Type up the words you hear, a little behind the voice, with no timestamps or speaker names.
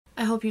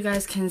I hope you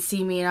guys can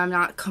see me and I'm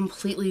not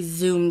completely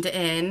zoomed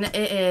in.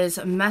 It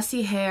is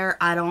messy hair,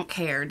 I don't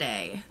care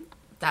day.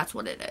 That's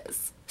what it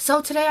is.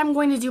 So today I'm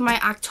going to do my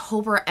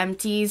October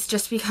empties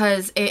just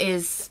because it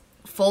is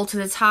full to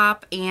the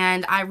top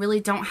and I really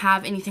don't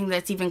have anything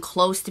that's even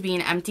close to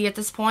being empty at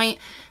this point.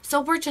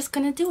 So we're just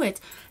gonna do it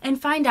and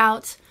find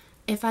out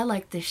if I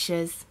like this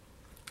shiz.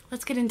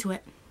 Let's get into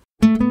it.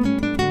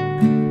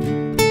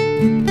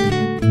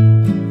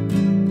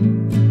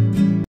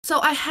 So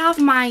I have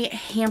my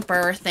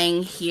hamper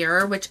thing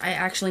here, which I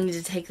actually need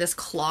to take this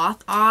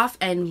cloth off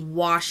and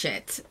wash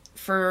it.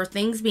 For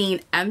things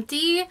being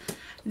empty,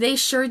 they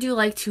sure do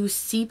like to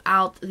seep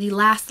out the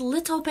last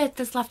little bit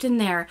that's left in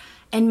there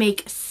and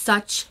make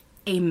such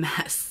a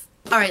mess.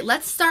 Alright,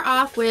 let's start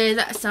off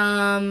with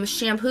some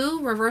shampoo,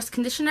 reverse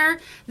conditioner.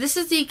 This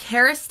is the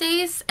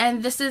Kerastase,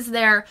 and this is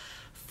their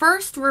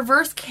first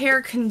reverse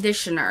care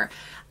conditioner.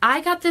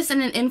 I got this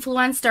in an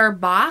influencer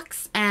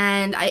box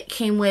and it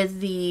came with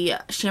the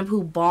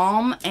shampoo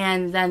balm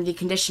and then the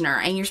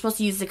conditioner, and you're supposed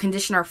to use the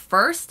conditioner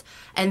first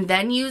and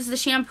then use the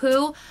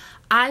shampoo.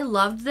 I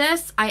loved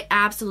this. I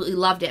absolutely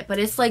loved it, but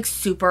it's like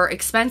super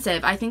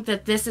expensive. I think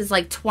that this is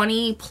like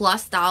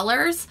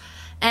 $20+,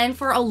 and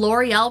for a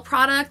L'Oreal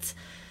product,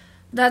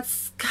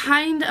 that's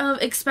kind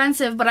of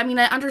expensive, but I mean,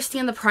 I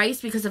understand the price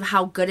because of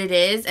how good it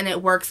is and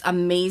it works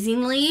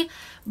amazingly.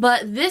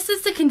 But this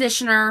is the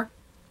conditioner.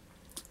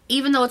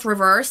 Even though it's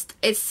reversed,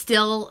 it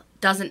still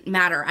doesn't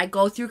matter. I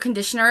go through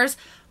conditioners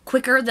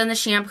quicker than the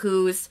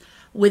shampoos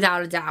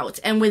without a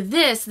doubt. And with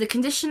this, the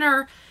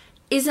conditioner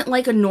isn't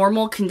like a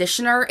normal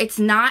conditioner. It's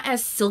not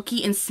as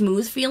silky and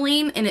smooth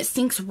feeling, and it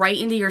sinks right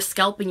into your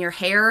scalp and your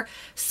hair.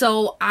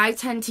 So I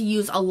tend to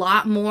use a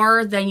lot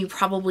more than you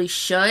probably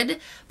should,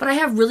 but I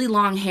have really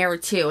long hair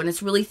too, and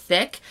it's really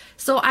thick.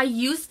 So I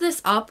use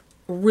this up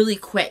really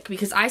quick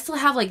because I still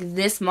have like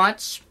this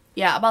much,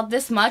 yeah, about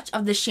this much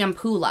of the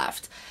shampoo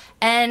left.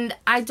 And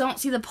I don't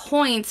see the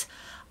point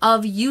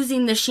of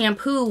using the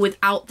shampoo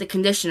without the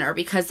conditioner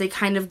because they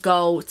kind of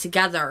go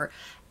together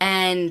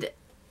and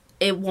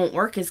it won't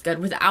work as good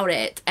without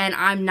it. And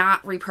I'm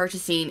not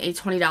repurchasing a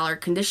 $20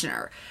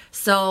 conditioner.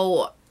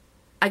 So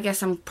I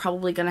guess I'm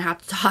probably going to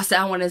have to toss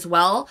that one as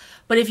well.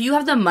 But if you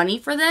have the money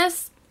for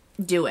this,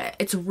 do it.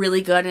 It's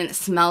really good and it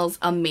smells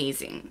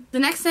amazing. The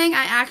next thing,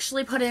 I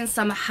actually put in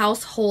some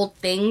household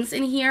things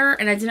in here,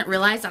 and I didn't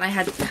realize that I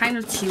had kind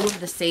of two of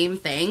the same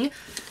thing.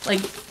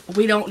 Like,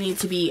 we don't need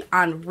to be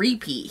on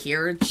repeat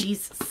here,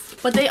 Jesus.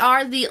 But they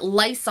are the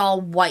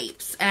Lysol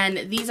wipes,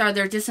 and these are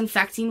their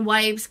disinfecting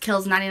wipes,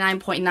 kills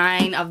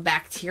 99.9% of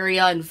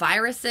bacteria and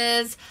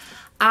viruses.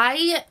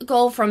 I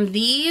go from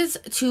these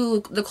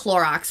to the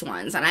Clorox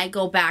ones, and I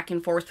go back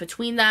and forth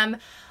between them.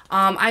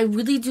 I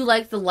really do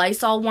like the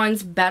Lysol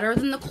ones better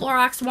than the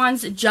Clorox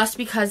ones just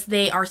because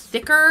they are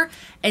thicker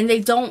and they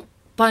don't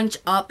bunch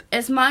up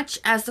as much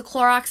as the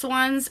Clorox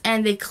ones,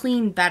 and they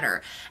clean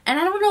better. And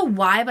I don't know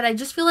why, but I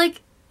just feel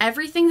like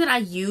everything that I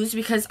use,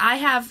 because I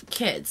have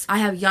kids, I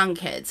have young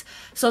kids,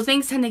 so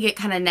things tend to get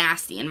kind of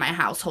nasty in my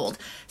household.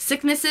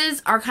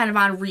 Sicknesses are kind of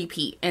on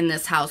repeat in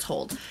this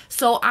household.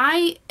 So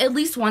I, at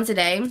least once a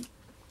day,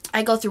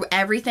 I go through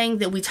everything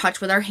that we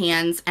touch with our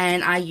hands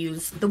and I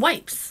use the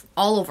wipes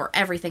all over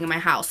everything in my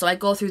house. So I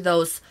go through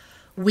those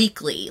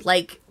weekly,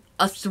 like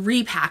a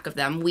 3-pack of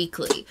them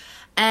weekly.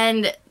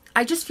 And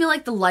I just feel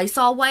like the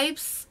Lysol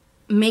wipes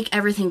make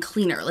everything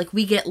cleaner. Like,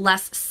 we get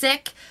less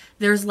sick,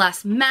 there's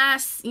less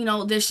mess, you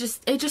know, it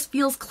just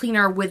feels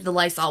cleaner with the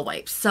Lysol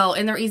wipes. So,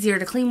 and they're easier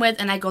to clean with,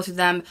 and I go through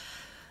them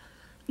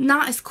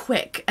not as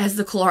quick as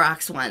the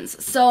Clorox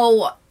ones.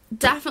 So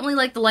definitely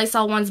like the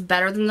Lysol ones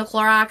better than the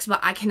Clorox, but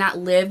I cannot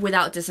live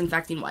without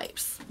disinfecting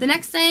wipes. The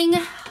next thing,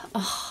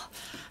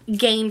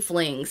 Gain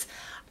Flings.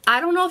 I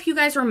don't know if you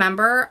guys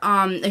remember,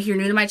 if you're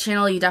new to my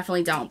channel, you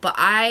definitely don't, but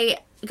I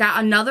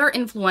got another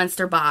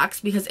influencer box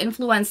because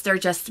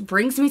influencer just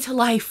brings me to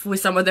life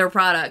with some of their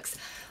products.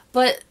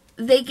 But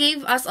they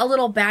gave us a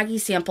little baggy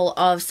sample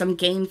of some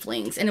Gain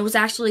Flings, and it was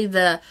actually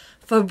the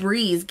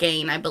Febreze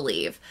Gain, I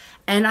believe.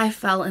 And I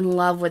fell in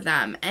love with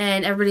them.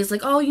 And everybody's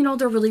like, oh, you know,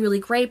 they're really, really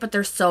great, but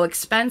they're so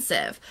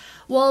expensive.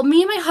 Well,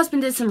 me and my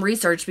husband did some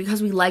research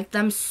because we like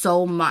them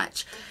so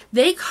much.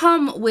 They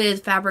come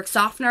with fabric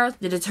softener,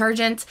 the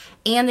detergent,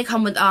 and they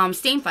come with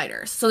stain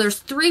fighters. So there's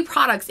 3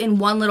 products in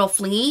one little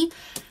flingy.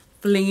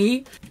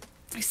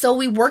 So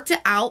we worked it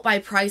out by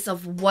price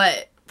of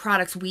what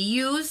products we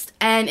used,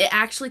 and it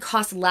actually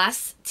cost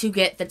less to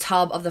get the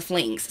tub of the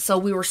Flings. So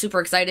we were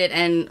super excited,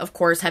 and of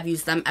course have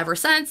used them ever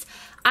since.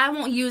 I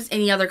won't use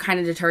any other kind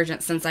of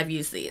detergent since I've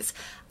used these.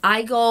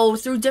 I go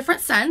through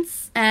different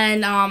scents,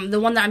 and the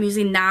one that I'm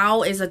using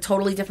now is a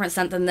totally different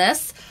scent than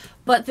this,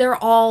 but they're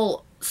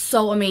all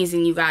so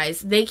amazing, you guys.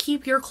 They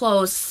keep your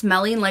clothes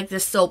smelling like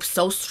this soap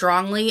so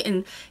strongly,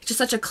 and it's just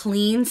such a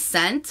clean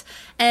scent.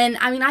 And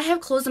I mean, I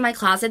have clothes in my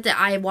closet that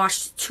I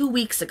washed 2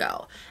 weeks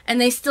ago,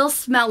 and they still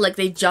smell like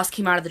they just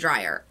came out of the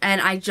dryer, and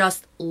I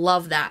just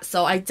love that.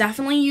 So I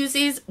definitely use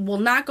these, will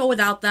not go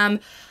without them.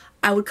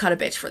 I would cut a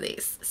bitch for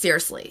these,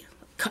 seriously.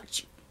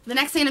 Cut you. The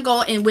next thing to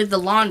go in with the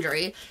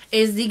laundry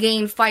is the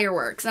Gain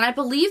Fireworks. And I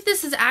believe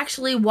this is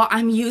actually what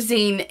I'm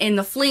using in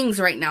the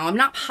Flings right now. I'm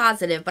not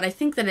positive, but I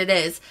think that it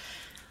is.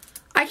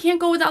 I can't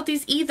go without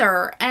these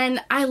either. And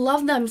I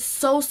love them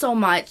so, so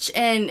much.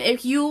 And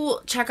if you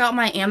check out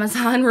my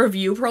Amazon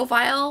review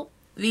profile,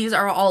 these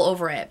are all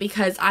over it.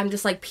 Because I'm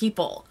just like,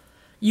 people,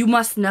 you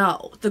must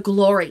know the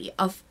glory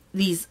of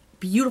these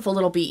beautiful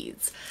little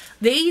beads.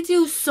 They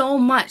do so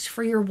much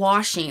for your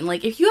washing.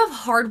 Like, if you have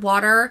hard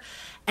water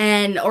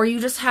or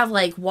you just have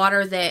like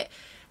water that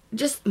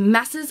just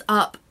messes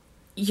up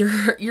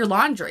your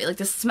laundry, like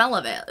the smell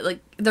of it,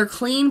 like they're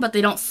clean but they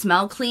don't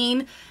smell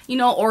clean, you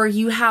know, or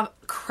you have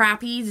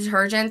crappy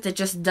detergent that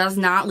just does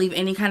not leave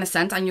any kind of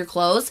scent on your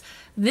clothes,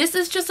 this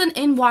is just an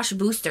in-wash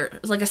booster.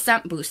 It's like a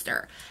scent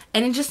booster,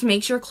 and it just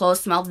makes your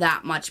clothes smell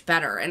that much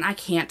better, and I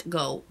can't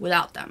go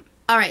without them.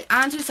 Alright,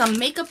 on to some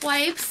makeup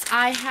wipes.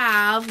 I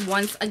have,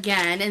 once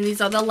again, and these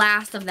are the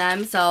last of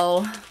them,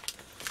 so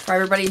for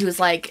everybody who's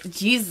like,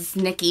 Jesus,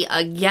 Niki,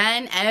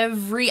 again,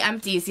 every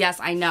Empties. Yes,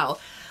 I know.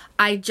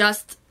 I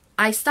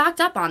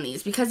stocked up on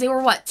these because they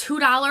were, what,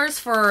 $2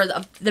 for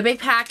the big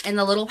pack and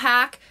the little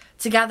pack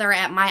together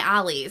at my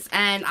Ollie's.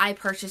 And I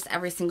purchased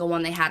every single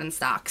one they had in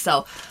stock.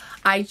 So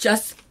I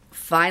just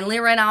finally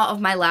ran out of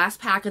my last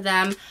pack of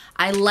them.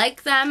 I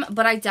like them,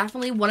 but I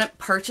definitely wouldn't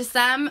purchase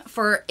them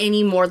for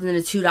any more than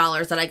the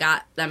 $2 that I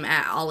got them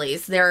at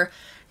Ollie's. They're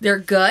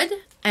good,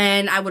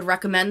 and I would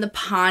recommend the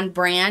Pond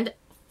brand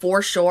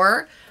for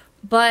sure,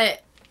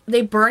 but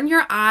they burn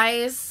your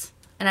eyes,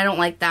 and I don't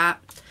like that.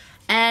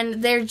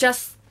 And they're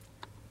just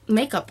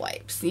makeup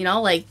wipes, you know?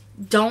 Like,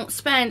 don't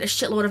spend a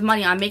shitload of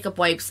money on makeup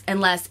wipes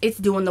unless it's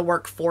doing the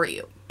work for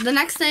you. The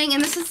next thing,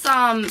 and this is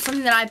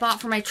something that I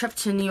bought for my trip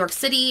to New York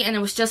City, and it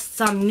was just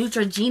some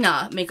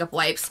Neutrogena makeup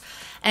wipes.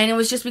 And it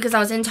was just because I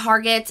was in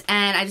Target,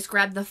 and I just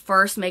grabbed the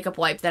first makeup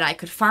wipe that I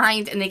could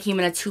find, and they came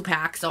in a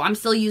 2-pack, so I'm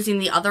still using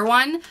the other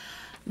one.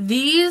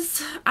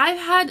 These, I've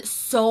had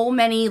so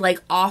many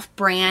like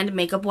off-brand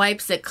makeup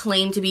wipes that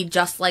claim to be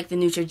just like the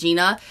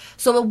Neutrogena.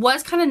 So it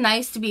was kind of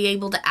nice to be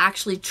able to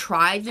actually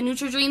try the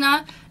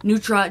Neutrogena,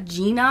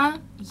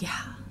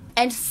 yeah,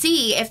 and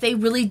see if they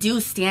really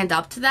do stand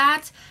up to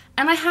that.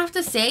 And I have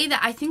to say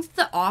that I think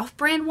the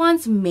off-brand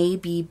ones may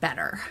be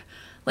better.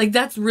 Like,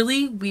 that's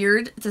really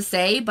weird to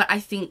say, but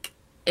I think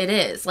it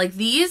is. Like,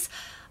 these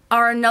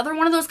are another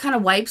one of those kind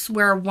of wipes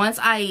where once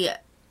I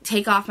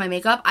take off my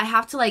makeup, I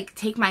have to like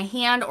take my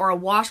hand or a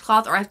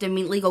washcloth, or I have to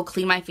immediately go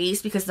clean my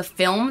face because the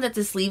film that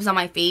this leaves on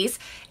my face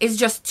is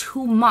just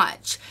too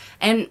much,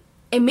 and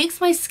it makes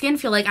my skin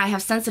feel like I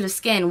have sensitive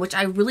skin, which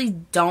I really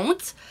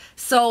don't.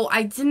 So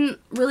I didn't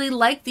really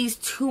like these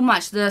too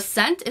much. The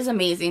scent is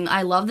amazing.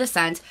 I love the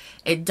scent.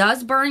 It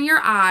does burn your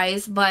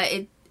eyes, but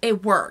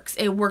it works.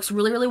 It works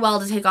really, really well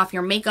to take off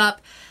your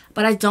makeup,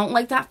 but I don't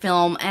like that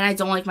film, and I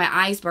don't like my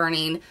eyes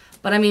burning.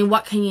 But I mean,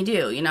 what can you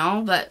do, you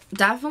know? But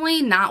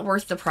definitely not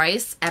worth the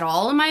price at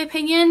all, in my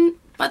opinion.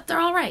 But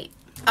they're alright.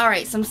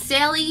 Alright, some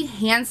Sally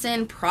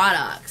Hansen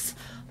products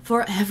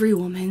for every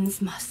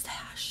woman's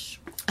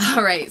mustache.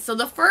 Alright, so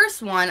the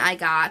first one I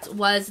got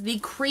was the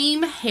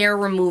Creme Hair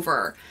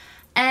Remover.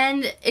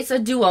 And it's a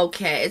duo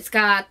kit. It's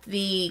got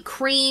the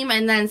cream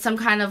and then some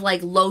kind of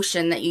like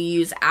lotion that you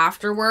use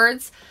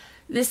afterwards.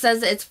 This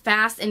says it's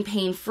fast and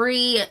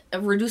pain-free.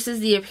 It reduces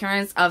the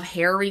appearance of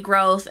hair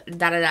regrowth,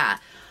 da-da-da.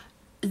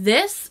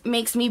 This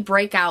makes me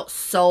break out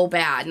so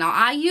bad. Now,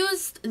 I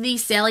used the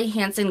Sally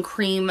Hansen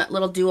cream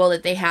little duo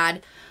that they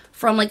had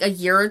from like a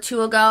year or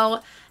two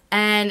ago,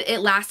 and it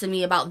lasted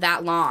me about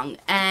that long.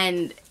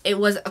 And it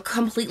was a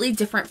completely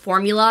different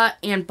formula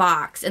and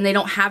box, and they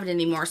don't have it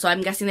anymore, so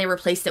I'm guessing they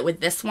replaced it with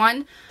this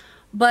one.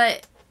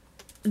 But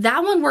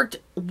that one worked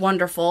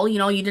wonderful. You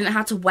know, you didn't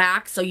have to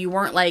wax, so you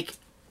weren't like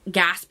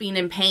gasping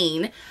in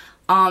pain.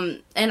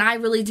 And I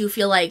really do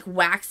feel like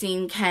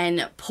waxing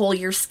can pull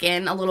your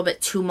skin a little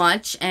bit too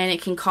much, and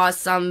it can cause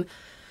some,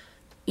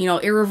 you know,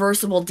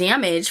 irreversible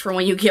damage for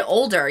when you get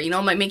older. You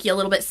know, it might make you a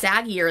little bit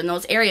saggier in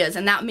those areas,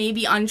 and that may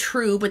be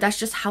untrue, but that's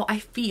just how I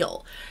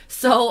feel.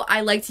 So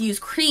I like to use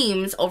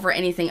creams over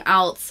anything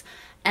else.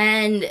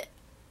 And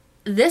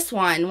this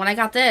one, when I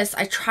got this,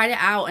 I tried it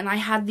out, and I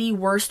had the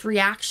worst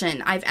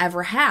reaction I've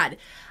ever had.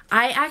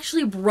 I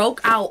actually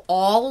broke out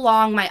all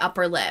along my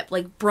upper lip,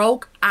 like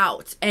broke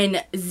out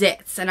and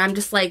zits, and I'm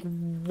just like,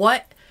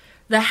 what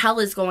the hell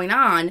is going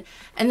on?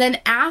 And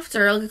then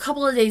after, like a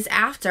couple of days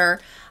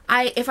after,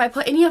 if I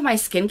put any of my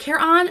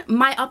skincare on,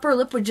 my upper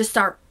lip would just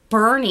start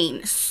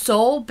burning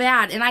so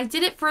bad. And I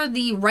did it for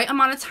the right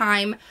amount of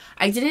time.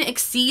 I didn't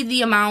exceed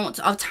the amount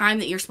of time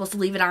that you're supposed to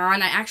leave it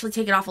on. I actually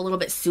take it off a little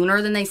bit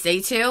sooner than they say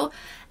to,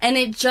 and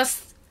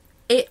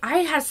I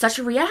had such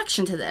a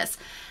reaction to this.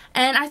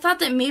 And I thought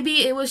that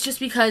maybe it was just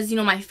because, you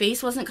know, my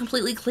face wasn't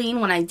completely clean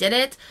when I did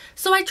it.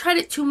 So I tried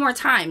it 2 more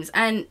times,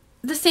 and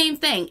the same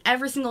thing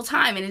every single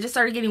time. And it just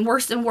started getting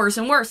worse and worse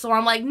and worse. So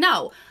I'm like,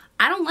 no,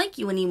 I don't like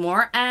you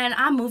anymore, and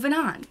I'm moving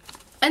on.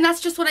 And that's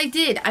just what I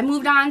did. I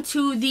moved on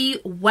to the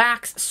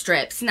wax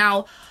strips.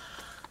 Now,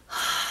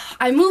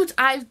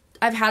 I've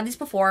had these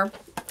before,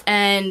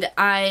 and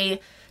I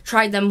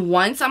tried them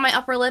once on my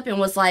upper lip and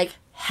was like,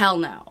 hell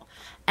no.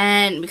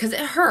 And because it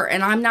hurt,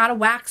 and I'm not a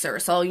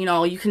waxer, so you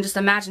know, you can just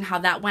imagine how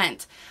that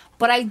went.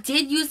 But I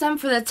did use them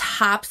for the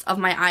tops of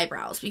my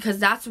eyebrows, because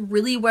that's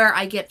really where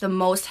I get the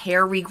most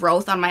hair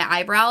regrowth on my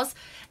eyebrows,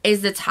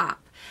 is the top.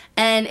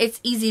 And it's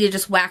easy to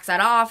just wax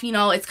that off, you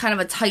know, it's kind of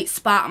a tight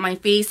spot on my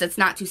face that's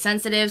not too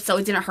sensitive, so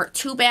it didn't hurt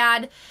too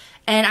bad,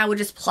 and I would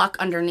just pluck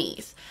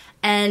underneath.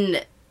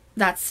 And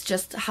that's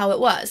just how it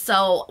was.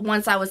 So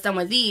once I was done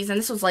with these, and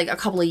this was like a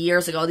couple of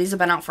years ago, these have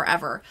been out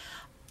forever,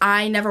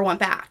 I never went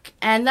back.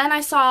 And then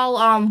I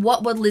saw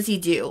What Would Lizzie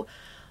Do?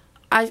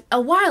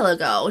 A while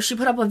ago, she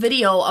put up a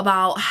video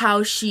about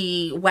how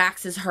she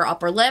waxes her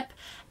upper lip,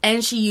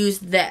 and she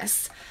used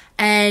this.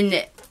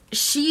 And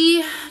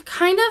she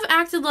kind of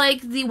acted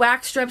like the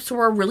wax strips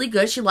were really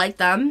good. She liked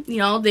them. You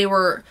know, they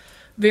were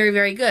very,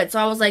 very good. So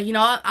I was like, you know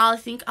what? I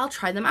think I'll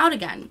try them out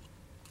again.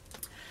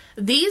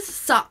 These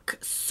suck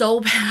so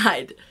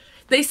bad.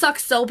 They suck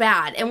so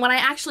bad. And when I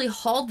actually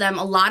hauled them,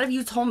 a lot of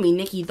you told me,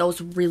 Niki,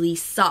 those really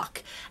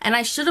suck. And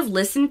I should have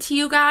listened to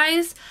you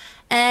guys,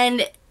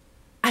 and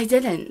I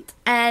didn't.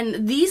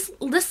 And this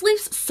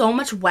leaves so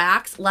much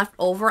wax left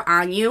over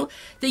on you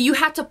that you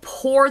have to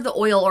pour the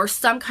oil or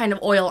some kind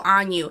of oil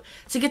on you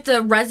to get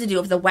the residue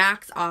of the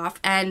wax off.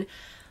 And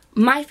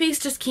my face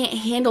just can't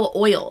handle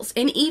oils.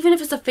 And even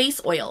if it's a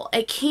face oil,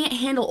 it can't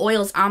handle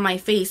oils on my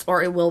face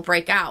or it will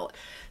break out.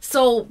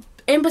 So,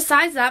 and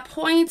besides that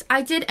point,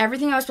 I did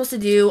everything I was supposed to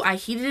do. I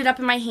heated it up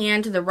in my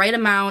hand to the right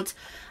amount.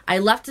 I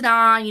left it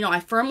on, you know, I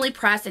firmly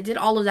pressed. I did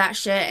all of that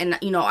shit, and,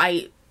 you know,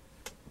 I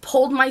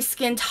pulled my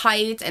skin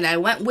tight, and I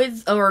went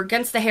with or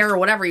against the hair or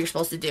whatever you're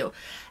supposed to do.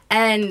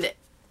 And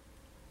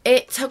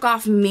it took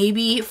off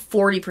maybe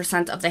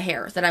 40% of the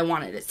hair that I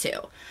wanted it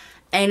to.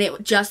 And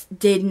it just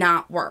did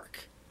not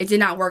work. It did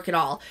not work at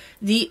all.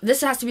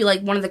 This has to be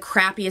like one of the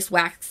crappiest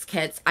wax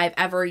kits I've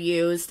ever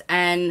used,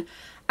 and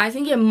I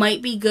think it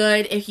might be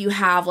good if you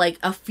have like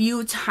a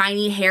few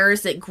tiny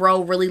hairs that grow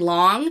really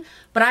long,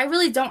 but I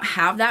really don't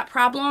have that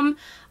problem.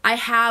 I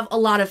have a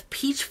lot of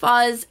peach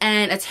fuzz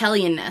and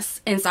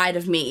Italianness inside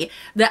of me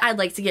that I'd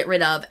like to get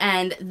rid of,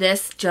 and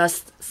this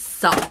just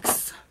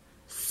sucks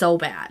so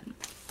bad.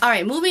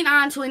 Alright, moving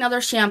on to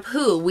another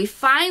shampoo. We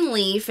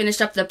finally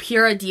finished up the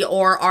Pura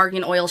Dor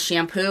Argan Oil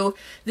Shampoo.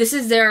 This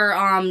is their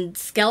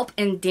scalp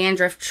and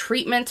dandruff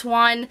treatment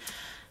one.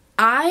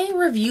 I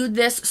reviewed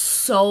this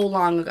so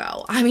long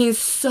ago. I mean,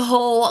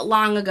 so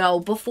long ago,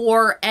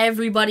 before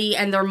everybody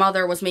and their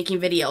mother was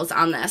making videos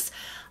on this.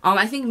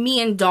 I think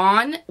me and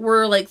Dawn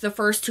were like the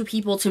first two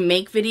people to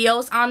make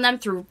videos on them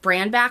through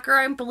Brand Backer,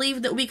 I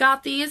believe, that we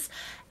got these.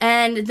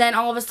 And then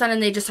all of a sudden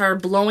they just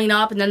started blowing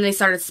up, and then they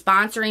started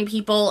sponsoring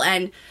people,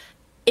 and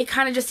it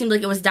kind of just seemed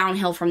like it was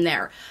downhill from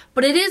there.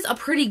 But it is a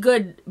pretty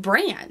good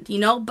brand, you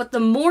know? But the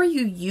more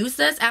you use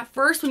this, at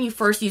first when you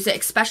first use it,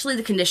 especially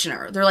the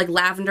conditioner, they're like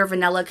lavender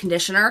vanilla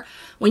conditioner.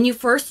 When you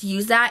first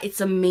use that, it's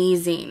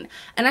amazing.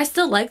 And I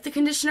still like the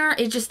conditioner,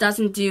 it just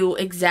doesn't do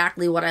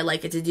exactly what I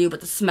like it to do,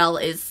 but the smell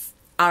is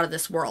out of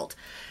this world.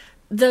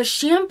 The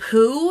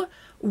shampoo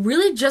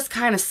really just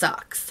kind of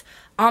sucks.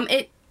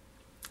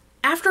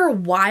 After a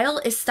while,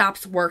 it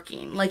stops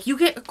working. Like, you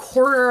get a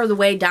quarter of the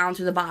way down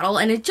through the bottle,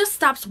 and it just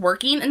stops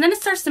working, and then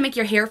it starts to make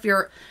your hair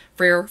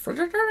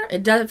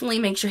it definitely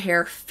makes your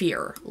hair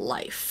fear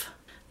life.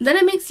 Then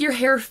it makes your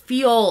hair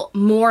feel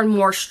more and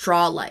more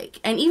straw-like.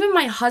 And even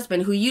my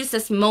husband, who used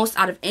this most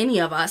out of any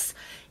of us,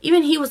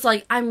 even he was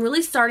like, I'm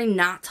really starting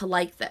not to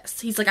like this.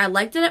 He's like, I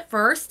liked it at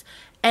first,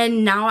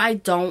 and now I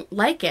don't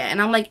like it.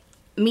 And I'm like,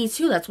 me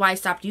too, that's why I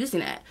stopped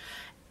using it.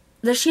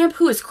 The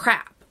shampoo is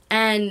crap.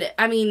 And,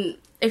 I mean,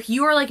 if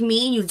you are like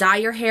me, you dye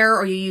your hair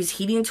or you use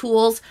heating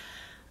tools,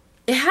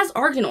 it has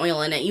argan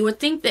oil in it. You would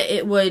think that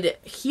it would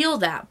heal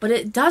that, but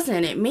it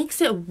doesn't. It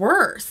makes it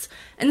worse.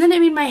 And then it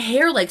made my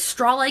hair like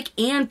straw-like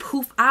and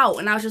poof out.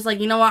 And I was just like,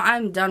 you know what?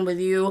 I'm done with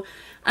you.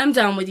 I'm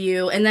done with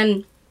you. And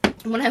then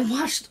when I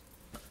washed,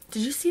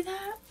 did you see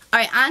that? All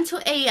right, on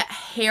to a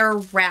hair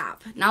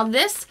wrap. Now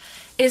this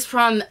is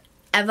from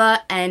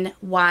Eva-NYC.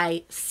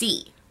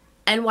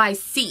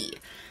 NYC.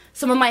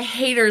 Some of my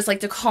haters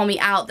like to call me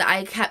out that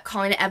I kept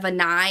calling it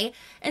Eva-NYC,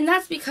 and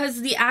that's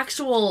because the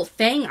actual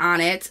thing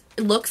on it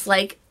looks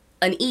like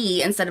an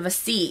E instead of a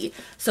C.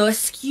 So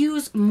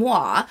excuse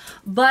moi,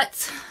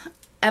 but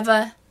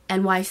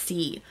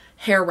Eva-NYC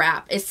hair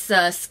wrap. It's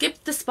a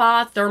Skip the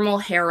Spa thermal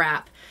hair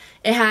wrap.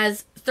 It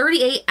has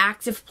 38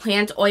 active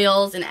plant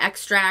oils and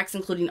extracts,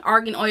 including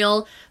argan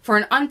oil, for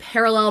an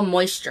unparalleled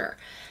moisture.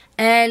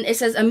 And it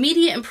says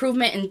immediate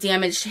improvement in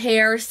damaged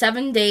hair,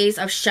 7 days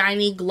of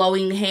shiny,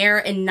 glowing hair,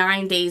 and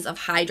 9 days of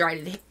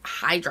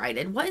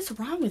hydrated. What is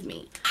wrong with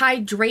me?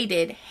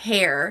 Hydrated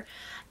hair.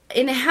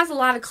 And it has a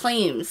lot of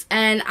claims.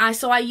 And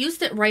so I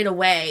used it right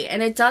away.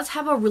 And it does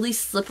have a really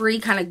slippery,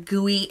 kind of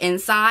gooey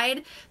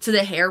inside to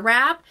the hair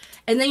wrap.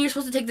 And then you're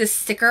supposed to take this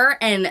sticker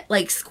and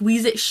like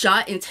squeeze it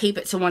shut and tape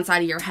it to one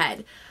side of your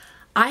head.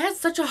 I had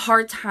such a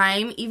hard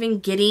time even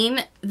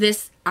getting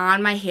this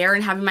on my hair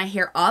and having my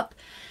hair up.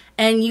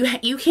 And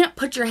you can't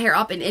put your hair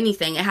up in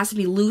anything. It has to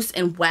be loose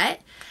and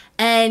wet.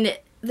 And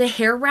the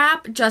hair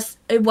wrap just,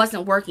 it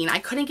wasn't working. I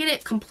couldn't get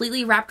it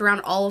completely wrapped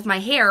around all of my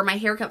hair. My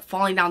hair kept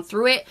falling down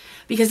through it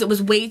because it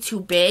was way too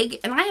big.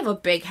 And I have a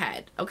big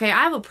head, okay?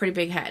 I have a pretty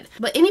big head.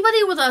 But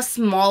anybody with a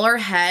smaller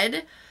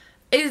head,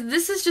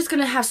 this is just going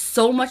to have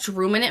so much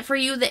room in it for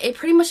you that it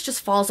pretty much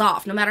just falls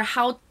off no matter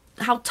how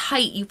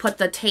tight you put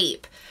the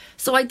tape.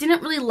 So I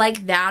didn't really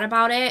like that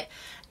about it.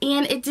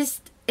 And it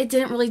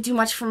didn't really do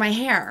much for my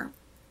hair.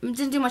 It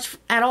didn't do much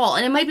at all.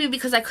 And it might be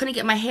because I couldn't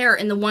get my hair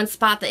in the one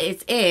spot that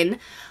it's in.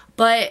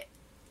 But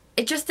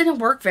it just didn't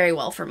work very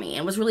well for me.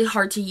 It was really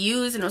hard to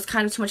use and it was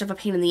kind of too much of a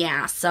pain in the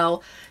ass.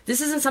 So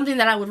this isn't something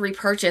that I would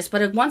repurchase.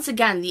 But once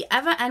again, the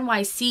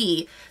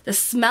Eva-NYC, the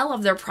smell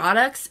of their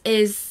products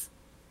is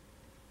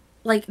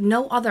like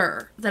no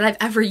other that I've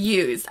ever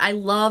used. I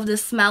love the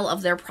smell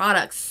of their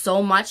products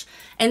so much,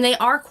 and they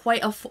are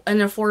quite an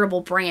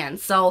affordable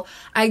brand. So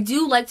I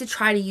do like to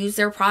try to use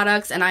their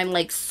products, and I'm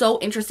like so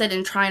interested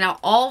in trying out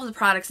all of the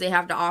products they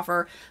have to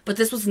offer, but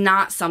this was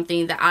not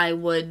something that I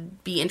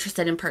would be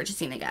interested in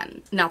purchasing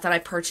again. Not that I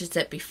purchased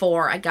it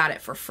before, I got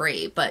it for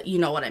free, but you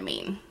know what I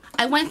mean.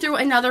 I went through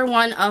another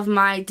one of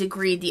my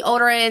Degree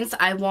deodorants.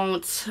 I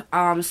won't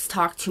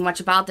talk too much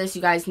about this.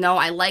 You guys know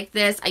I like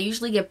this. I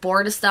usually get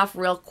bored of stuff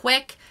real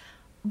quick,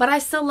 but I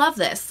still love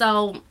this.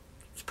 So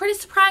it's pretty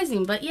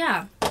surprising, but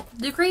yeah,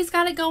 Degree's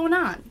got it going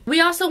on. We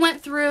also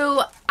went through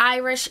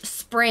Irish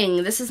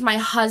Spring. This is my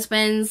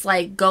husband's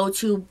like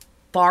go-to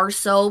bar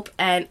soap,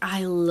 and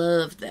I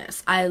love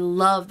this. I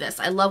love this.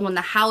 I love when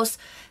the house,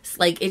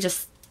 like, it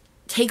just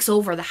takes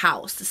over the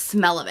house, the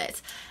smell of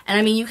it. And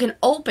I mean, you can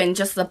open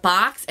just the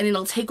box and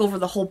it'll take over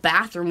the whole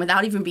bathroom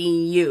without even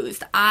being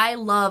used. I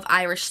love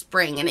Irish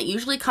Spring, and it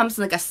usually comes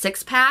in like a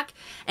 6-pack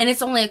and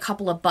it's only a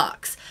couple of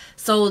bucks.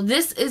 So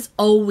this is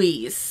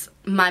always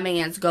my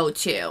man's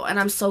go-to, and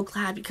I'm so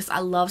glad because I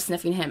love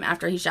sniffing him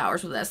after he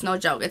showers with this. No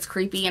joke, it's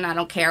creepy and I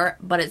don't care,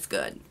 but it's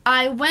good.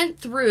 I went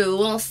through,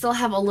 well, still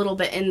have a little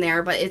bit in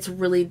there, but it's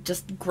really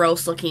just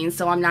gross looking,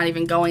 so I'm not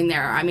even going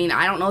there. I mean,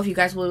 I don't know if you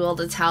guys will be able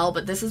to tell,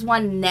 but this is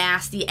one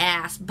nasty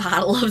ass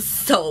bottle of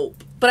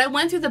soap. But I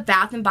went through the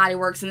Bath & Body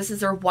Works, and this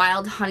is their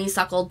Wild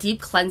Honeysuckle Deep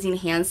Cleansing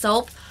Hand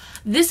Soap.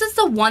 This is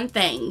the one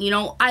thing, you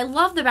know, I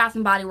love the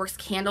Bath & Body Works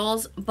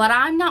candles, but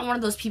I'm not one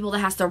of those people that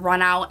has to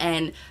run out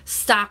and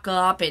stock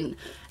up, and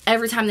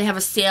every time they have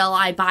a sale,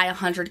 I buy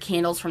 100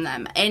 candles from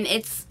them. And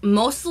it's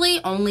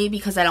mostly only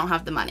because I don't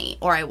have the money,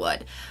 or I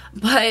would.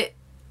 But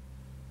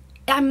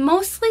I'm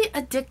mostly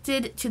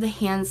addicted to the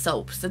hand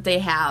soaps that they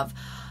have.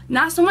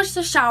 Not so much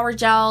the shower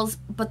gels,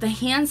 but the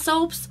hand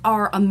soaps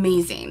are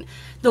amazing.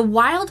 The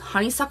Wild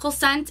Honeysuckle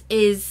scent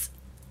is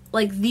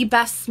like the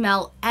best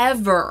smell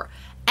ever.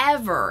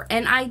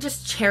 And I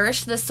just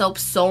cherish this soap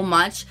so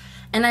much,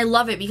 and I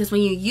love it because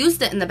when you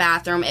used it in the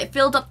bathroom, it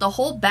filled up the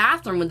whole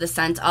bathroom with the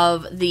scent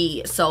of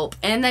the soap,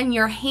 and then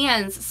your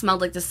hands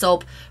smelled like the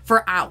soap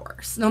for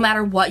hours, no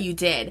matter what you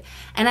did.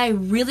 And I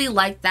really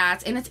like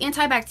that, and it's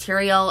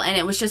antibacterial, and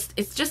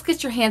it just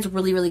gets your hands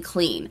really, really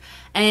clean.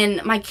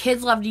 And my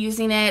kids loved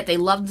using it. They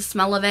loved the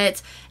smell of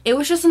it. It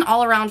was just an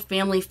all-around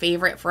family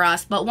favorite for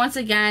us. But once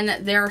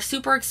again, they're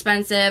super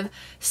expensive.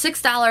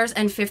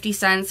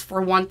 $6.50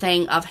 for one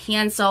thing of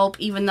hand soap,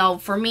 even though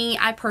for me,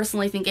 I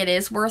personally think it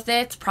is worth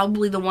it.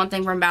 Probably the one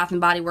thing from Bath &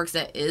 Body Works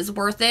that is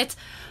worth it.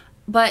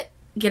 But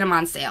get them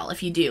on sale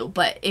if you do.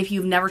 But if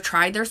you've never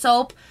tried their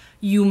soap,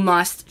 you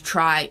must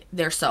try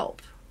their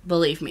soap.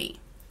 Believe me,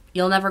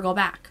 you'll never go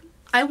back.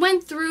 I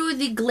went through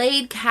the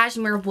Glade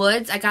Cashmere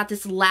Woods. I got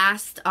this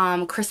last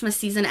Christmas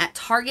season at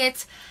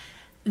Target.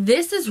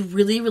 This is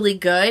really, really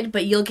good,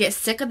 but you'll get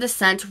sick of the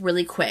scent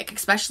really quick,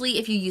 especially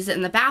if you use it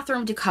in the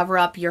bathroom to cover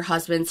up your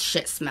husband's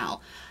shit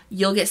smell.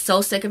 You'll get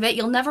so sick of it,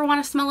 you'll never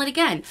want to smell it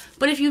again.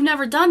 But if you've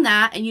never done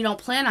that and you don't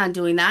plan on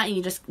doing that and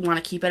you just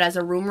want to keep it as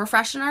a room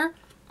refreshener,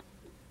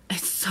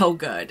 it's so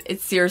good.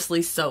 It's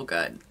seriously so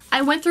good.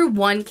 I went through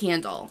one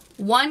candle,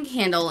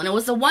 and it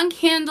was the one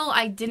candle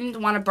I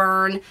didn't want to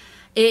burn.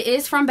 It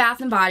is from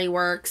Bath & Body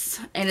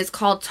Works, and it's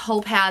called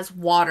Topaz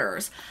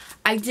Waters.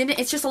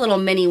 It's just a little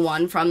mini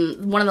one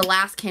from one of the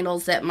last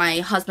candles that my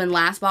husband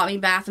last bought me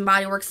Bath &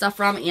 Body Works stuff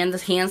from, and the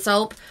hand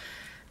soap.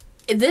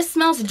 This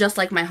smells just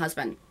like my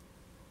husband.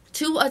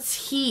 To a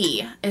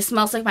T, it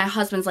smells like my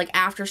husband's like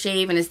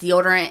aftershave and his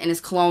deodorant and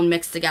his cologne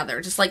mixed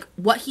together. Just like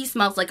what he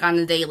smells like on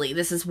the daily.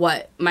 This is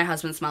what my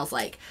husband smells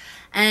like.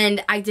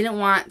 And I didn't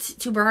want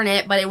to burn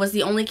it, but it was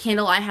the only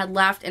candle I had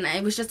left, and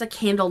it was just a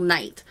candle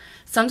night.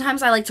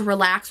 Sometimes I like to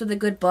relax with a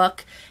good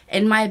book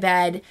in my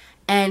bed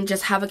and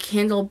just have a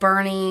candle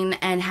burning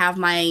and have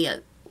my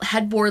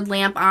headboard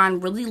lamp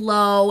on really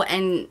low,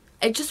 and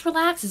it just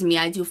relaxes me.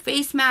 I do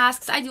face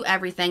masks, I do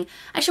everything.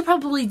 I should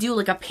probably do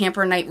like a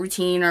pamper night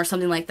routine or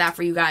something like that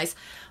for you guys.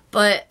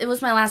 But it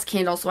was my last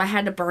candle, so I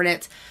had to burn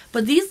it.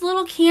 But these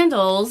little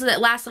candles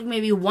that last like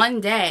maybe one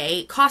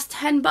day cost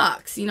 10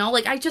 bucks, you know?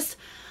 Like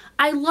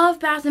I love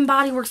Bath &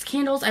 Body Works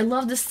candles. I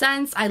love the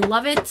scents. I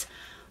love it.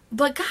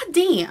 But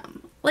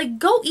goddamn, like,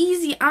 go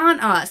easy on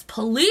us,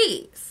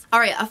 please. All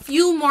right, a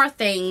few more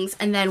things,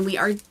 and then we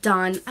are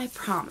done, I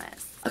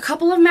promise. a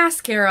couple of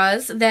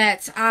mascaras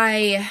that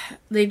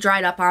they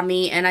dried up on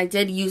me, and I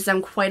did use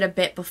them quite a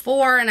bit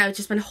before, and I've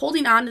just been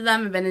holding on to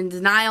them and been in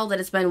denial that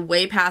it's been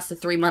way past the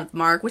 3-month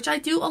mark, which I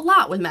do a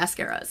lot with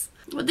mascaras.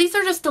 But these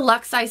are just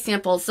deluxe size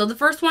samples. So the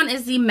first one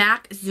is the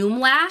MAC Zoom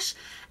Lash,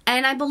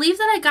 and I believe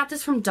that I got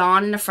this from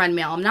Dawn in a friend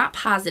mail. I'm not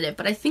positive,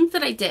 but I think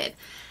that I did.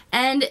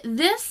 And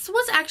this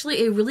was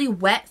actually a really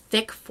wet,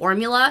 thick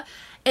formula.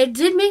 It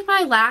did make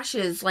my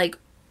lashes, like,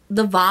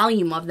 the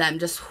volume of them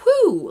just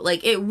whoo,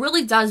 like it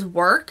really does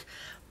work,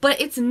 but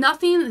it's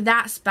nothing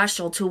that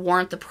special to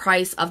warrant the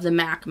price of the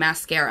MAC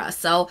mascara.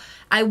 So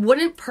I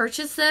wouldn't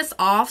purchase this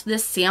off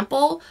this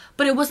sample,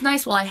 but it was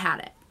nice while I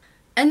had it.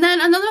 And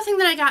then another thing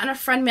that I got in a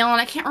friend mail,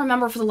 and I can't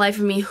remember for the life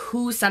of me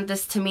who sent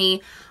this to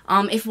me.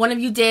 If one of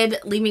you did,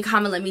 leave me a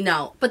comment, let me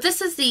know. But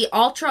this is the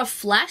Ultra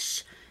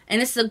Flesh, and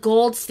it's the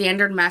gold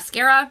standard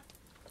mascara.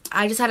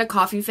 I just had a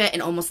coughing fit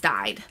and almost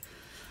died.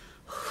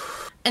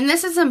 And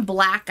this is in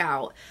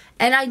Blackout.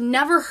 And I'd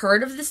never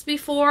heard of this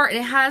before.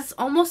 It has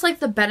almost like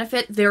the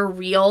Benefit They're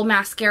Real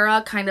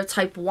mascara kind of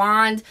type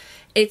wand.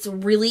 It's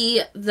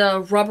really the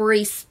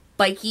rubbery,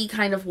 spiky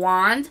kind of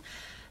wand.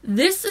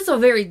 This is a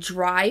very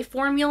dry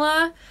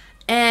formula,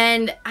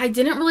 and I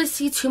didn't really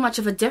see too much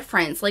of a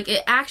difference. Like,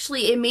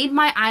 it made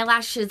my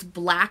eyelashes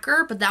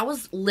blacker, but that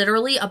was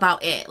literally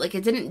about it. Like,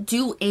 it didn't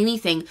do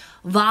anything.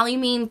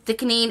 Voluming,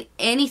 thickening,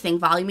 anything.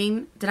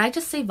 Voluming. Did I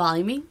just say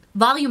voluming?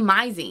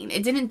 Volumizing.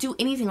 It didn't do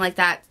anything like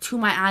that to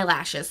my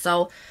eyelashes.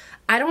 So,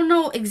 I don't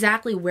know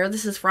exactly where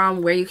this is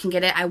from, where you can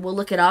get it. I will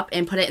look it up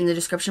and put it in the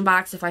description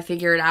box if I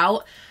figure it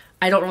out.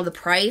 I don't know the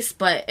price,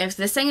 but if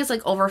this thing is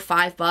like over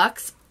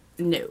 $5,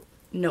 no.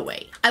 No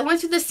way. I went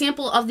through the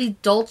sample of the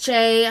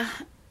Dolce,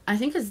 I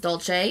think it's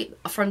Dolce,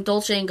 from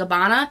Dolce &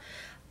 Gabanna.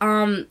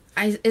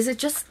 Is it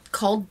just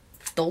called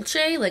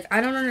Dolce? Like,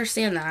 I don't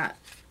understand that.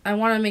 I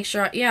want to make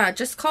sure, yeah,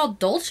 just called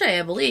Dolce,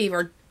 I believe,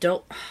 or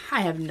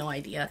I have no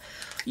idea.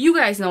 You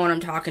guys know what I'm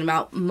talking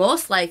about,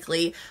 most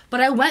likely.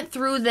 But I went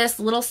through this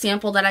little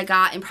sample that I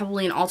got in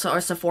probably an Ulta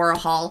or Sephora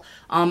haul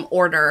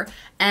order.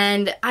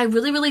 And I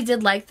really, really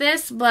did like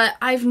this. But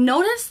I've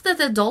noticed that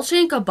the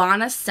Dolce &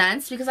 Gabbana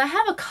scents, because I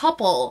have a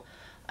couple.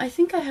 I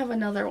think I have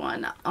another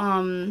one.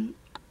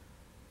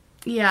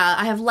 Yeah,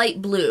 I have light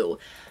blue.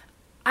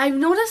 I've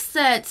noticed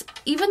that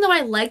even though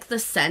I like the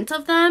scent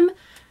of them,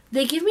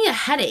 they give me a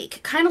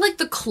headache. Kind of like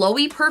the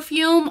Chloe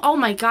perfume. Oh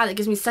my god, it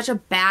gives me such a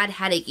bad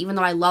headache even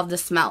though I love the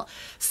smell.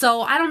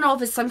 So I don't know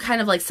if it's some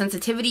kind of like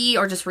sensitivity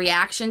or just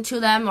reaction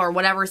to them or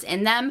whatever's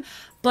in them,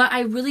 but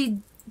I really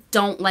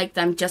don't like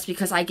them just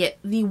because I get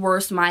the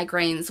worst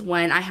migraines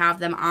when I have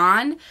them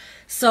on.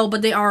 So,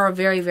 but they are a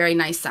very, very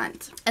nice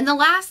scent. And the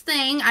last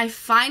thing I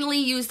finally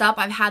used up,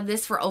 I've had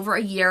this for over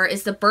a year,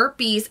 is the Burt's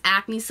Bees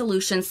Acne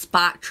Solution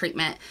Spot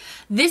Treatment.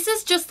 This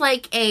is just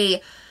like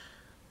a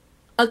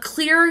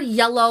clear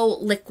yellow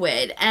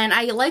liquid, and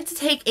I like to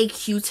take a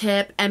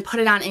Q-tip and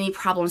put it on any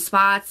problem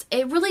spots.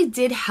 It really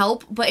did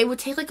help, but it would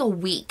take like a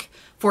week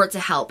for it to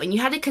help, and you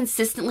had to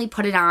consistently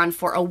put it on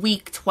for a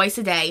week, twice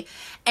a day,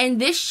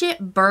 and this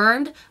shit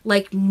burned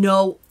like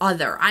no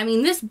other. I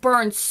mean, this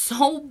burned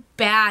so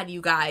bad, you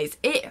guys.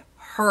 It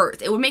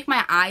hurt. It would make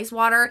my eyes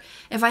water.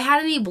 If I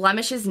had any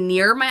blemishes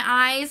near my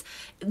eyes,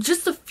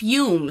 just the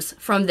fumes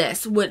from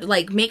this would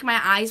like make my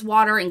eyes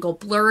water and go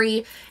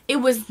blurry. It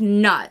was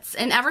nuts.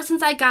 And ever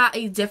since I got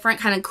a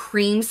different kind of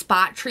cream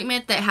spot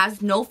treatment that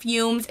has no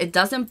fumes, it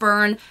doesn't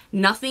burn,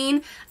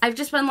 nothing, I've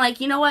just been like,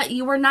 you know what,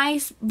 you were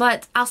nice,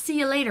 but I'll see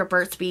you later,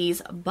 Burt's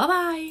Bees.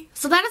 Bye-bye.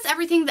 So that is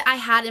everything that I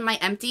had in my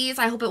empties.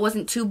 I hope it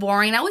wasn't too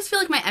boring. I always feel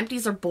like my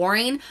empties are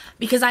boring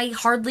because I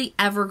hardly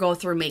ever go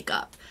through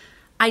makeup.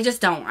 I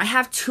just don't. I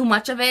have too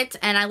much of it,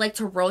 and I like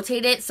to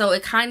rotate it, so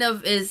it kind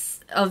of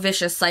is a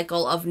vicious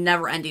cycle of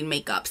never-ending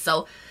makeup.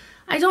 So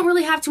I don't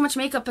really have too much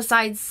makeup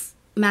besides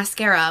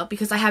mascara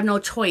because I have no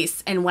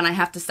choice and when I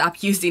have to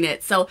stop using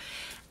it. So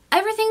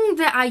everything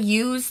that I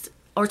used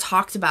or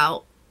talked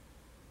about,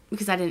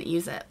 because I didn't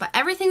use it, but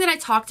everything that I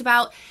talked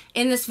about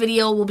in this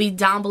video will be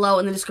down below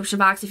in the description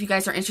box if you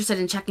guys are interested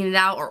in checking it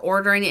out or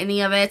ordering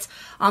any of it.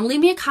 Leave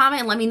me a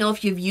comment and let me know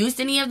if you've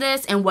used any of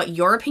this and what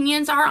your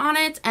opinions are on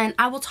it, and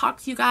I will talk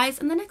to you guys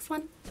in the next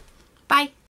one. Bye.